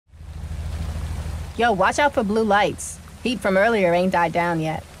Yo, watch out for blue lights. Heat from earlier ain't died down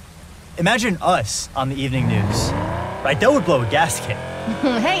yet. Imagine us on the evening news. Right, that would blow a gasket.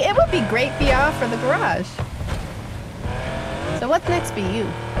 Hey, it would be great PR for the garage. So what's next for you?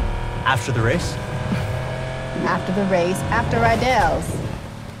 After the race? After the race, after Rydell's.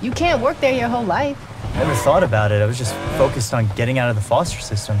 You can't work there your whole life. Never thought about it. I was just focused on getting out of the foster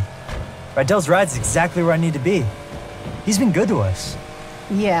system. Rydell's ride's exactly where I need to be. He's been good to us.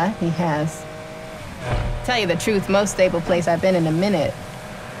 Yeah, he has. Tell you the truth, most stable place I've been in a minute.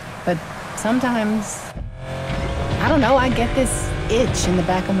 But sometimes, I don't know, I get this itch in the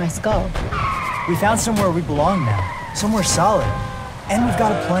back of my skull. We found somewhere we belong now. Somewhere solid. And we've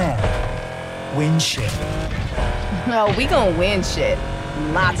got a plan. Win shit. Oh, we gonna win shit.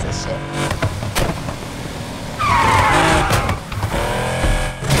 Lots of shit.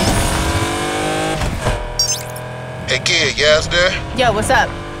 Hey kid, Yaz there? Yo, what's up?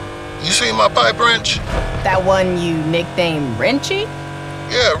 You seen my pipe wrench? That one you nicknamed Wrenchy?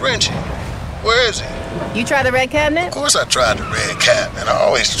 Yeah, Wrenchy. Where is he? You try the red cabinet? Of course I tried the red cabinet. I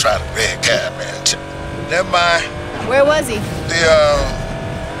always try the red cabinet. Never mind. Where was he? It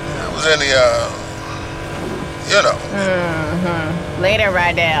was in the, you know. Mm-hmm. Later,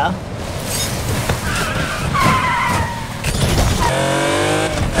 Rydell.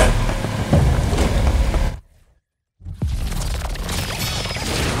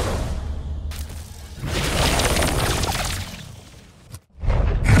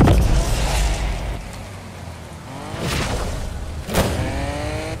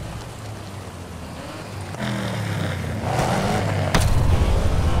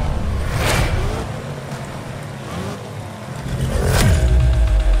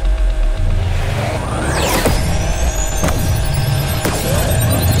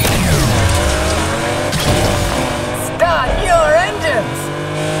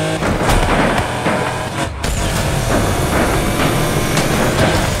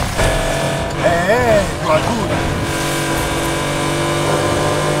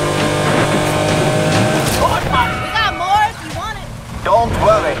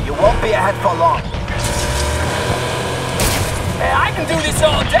 For long. Hey, I can do this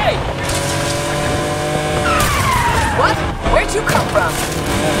all day. What? Where'd you come from?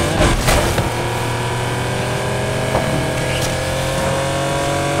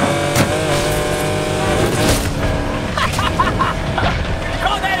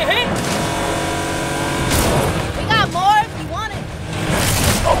 Call that a hit? We got more if you want it.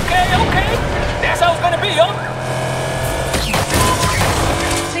 Okay, okay. That's how it's gonna be, huh?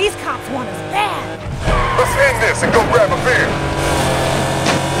 These cops want us bad. Let's end this and go grab a beer.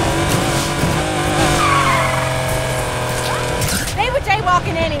 They were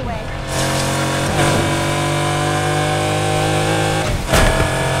jaywalking anyway.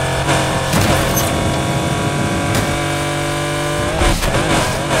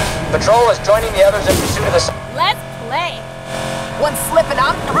 Patrol is joining the others in pursuit of the... Let's play. One slip and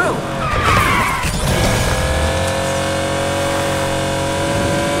I'm through.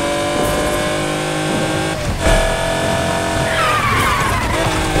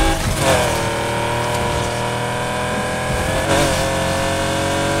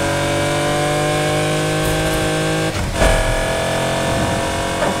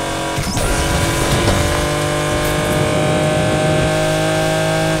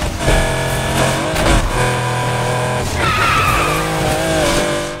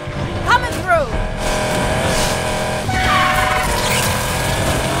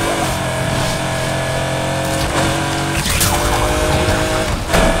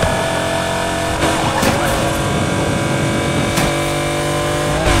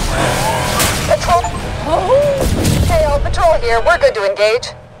 Here, we're good to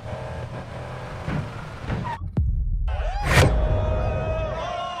engage.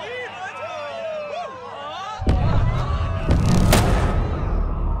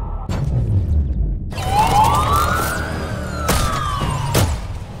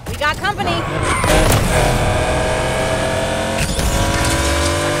 We got company.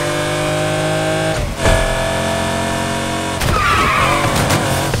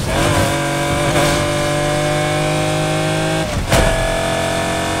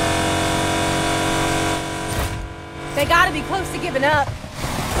 They gotta be close to giving up.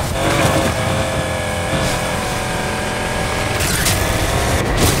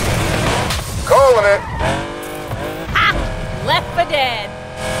 Calling it. Ha! Left for dead.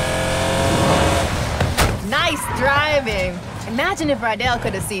 Nice driving. Imagine if Rydell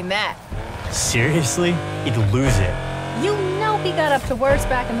could have seen that. Seriously? He'd lose it. You know he got up to worse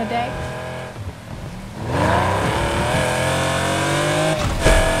back in the day.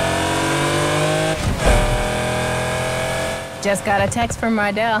 Just got a text from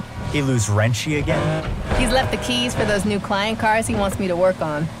Rydell. He lose Wrenchy again? He's left the keys for those new client cars he wants me to work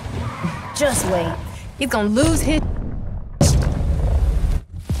on. Just wait. He's gonna lose his...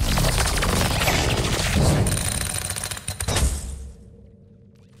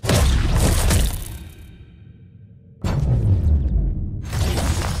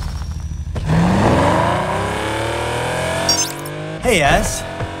 Hey, Yaz.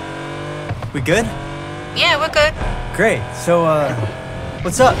 We good? Yeah, we're good. Great. So,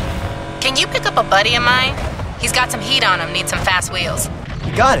 what's up? Can you pick up a buddy of mine? He's got some heat on him, needs some fast wheels.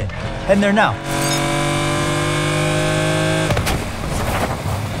 You got it. Heading there now.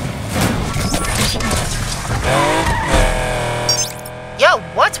 Yo,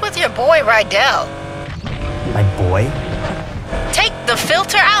 what's with your boy Rydell? My boy? Take the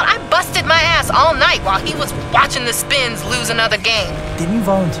filter out? I busted my ass all night while he was watching the Spins lose another game. Didn't you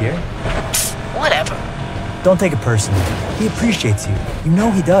volunteer? Whatever. Don't take it personally. He appreciates you. You know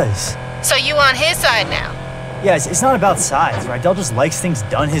he does. So you on his side now? Yeah, it's not about sides. Rydell just likes things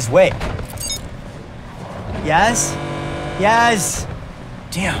done his way. Yaz? Yaz?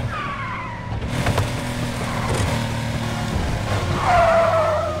 Damn.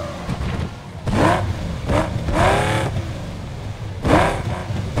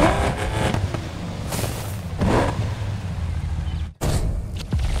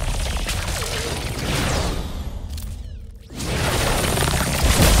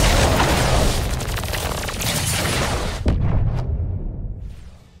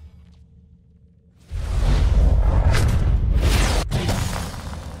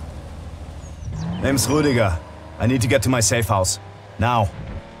 Name's Rudiger. I need to get to my safe house. Now.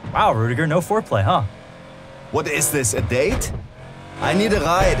 Wow, Rudiger, no foreplay, huh? What is this, a date? I need a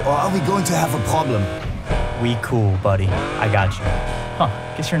ride, or are we going to have a problem? We cool, buddy. I got you. Huh,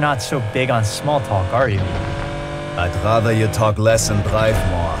 guess you're not so big on small talk, are you? I'd rather you talk less and drive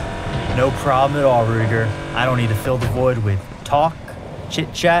more. No problem at all, Rudiger. I don't need to fill the void with talk,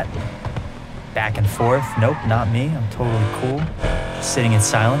 chit-chat, back and forth. Nope, not me. I'm totally cool. Just sitting in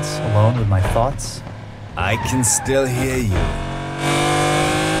silence, alone with my thoughts. I can still hear you.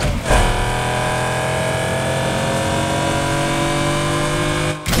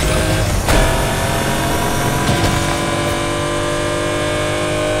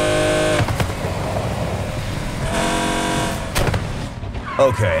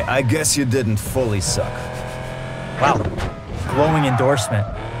 Okay, I guess you didn't fully suck. Wow, glowing endorsement.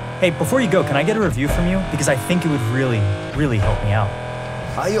 Hey, before you go, can I get a review from you? Because I think it would really, really help me out.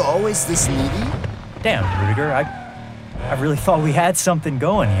 Are you always this needy? Damn, Rudiger, I really thought we had something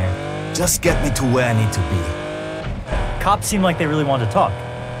going here. Just get me to where I need to be. Cops seem like they really want to talk.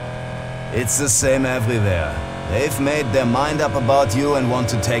 It's the same everywhere. They've made their mind up about you and want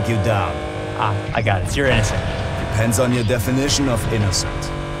to take you down. Ah, I got it. You're innocent. Depends on your definition of innocent.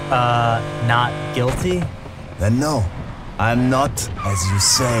 Not guilty? Then no. I'm not, as you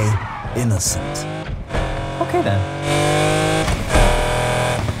say, innocent. Okay then.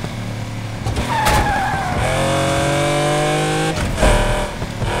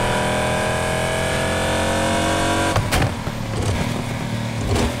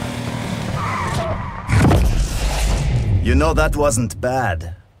 You know, that wasn't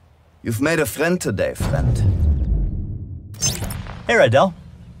bad. You've made a friend today, friend. Hey, Rydell.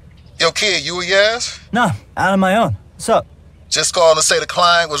 Yo, kid, you a Yaz? Nah, out on my own. What's up? Just calling to say the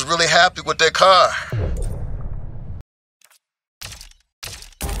client was really happy with their car.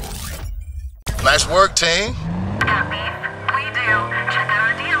 Nice work, team. Got beef? We do. Check out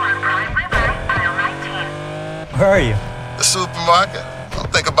our deal on Prime River, aisle 19. Where are you? The supermarket.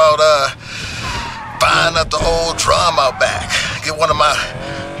 I'm thinking about, buying up the old drum out back. Get one of my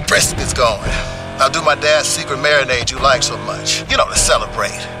briskets going. I'll do my dad's secret marinade you like so much. You know, to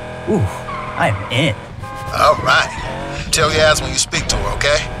celebrate. Ooh, I'm in. All right. Tell Yaz when you speak to her,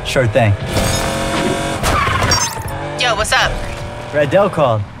 okay? Sure thing. Yo, what's up? Rydell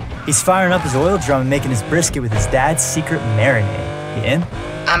called. He's firing up his oil drum and making his brisket with his dad's secret marinade. You in?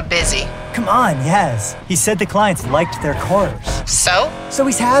 I'm busy. Come on, yes. He said the clients liked their cars. So? So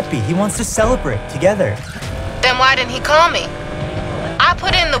he's happy. He wants to celebrate together. Then why didn't he call me? I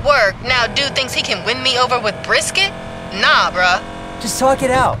put in the work. Now dude thinks he can win me over with brisket? Nah, bruh. Just talk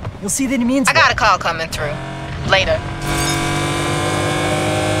it out. You'll see that he means I got a call coming through. Later.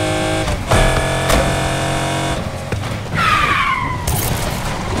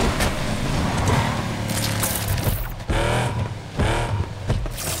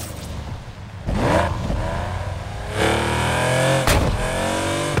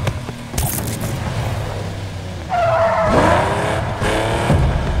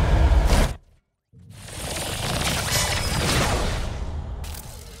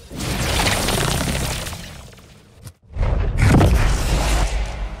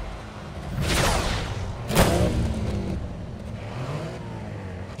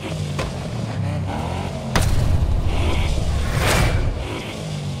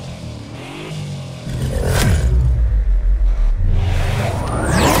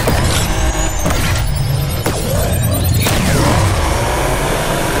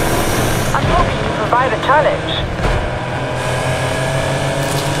 challenge.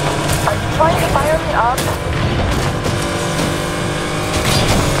 Are you trying to fire me up?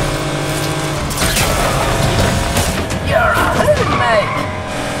 You're a hoodlum!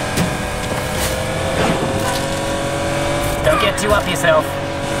 Don't get too up yourself.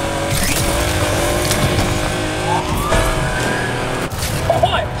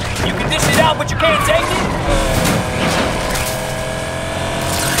 What? You can dish it out, but you can't take it?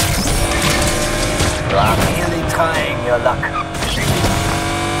 You're really trying your luck.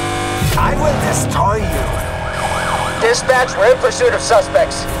 I will destroy you. Dispatch, we're in pursuit of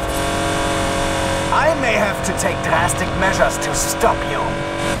suspects. I may have to take drastic measures to stop you.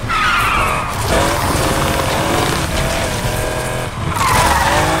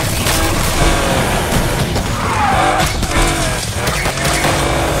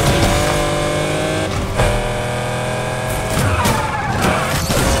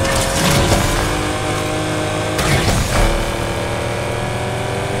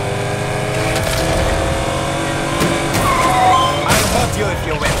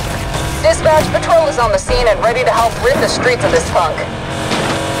 Dispatch, patrol is on the scene and ready to help rid the streets of this punk.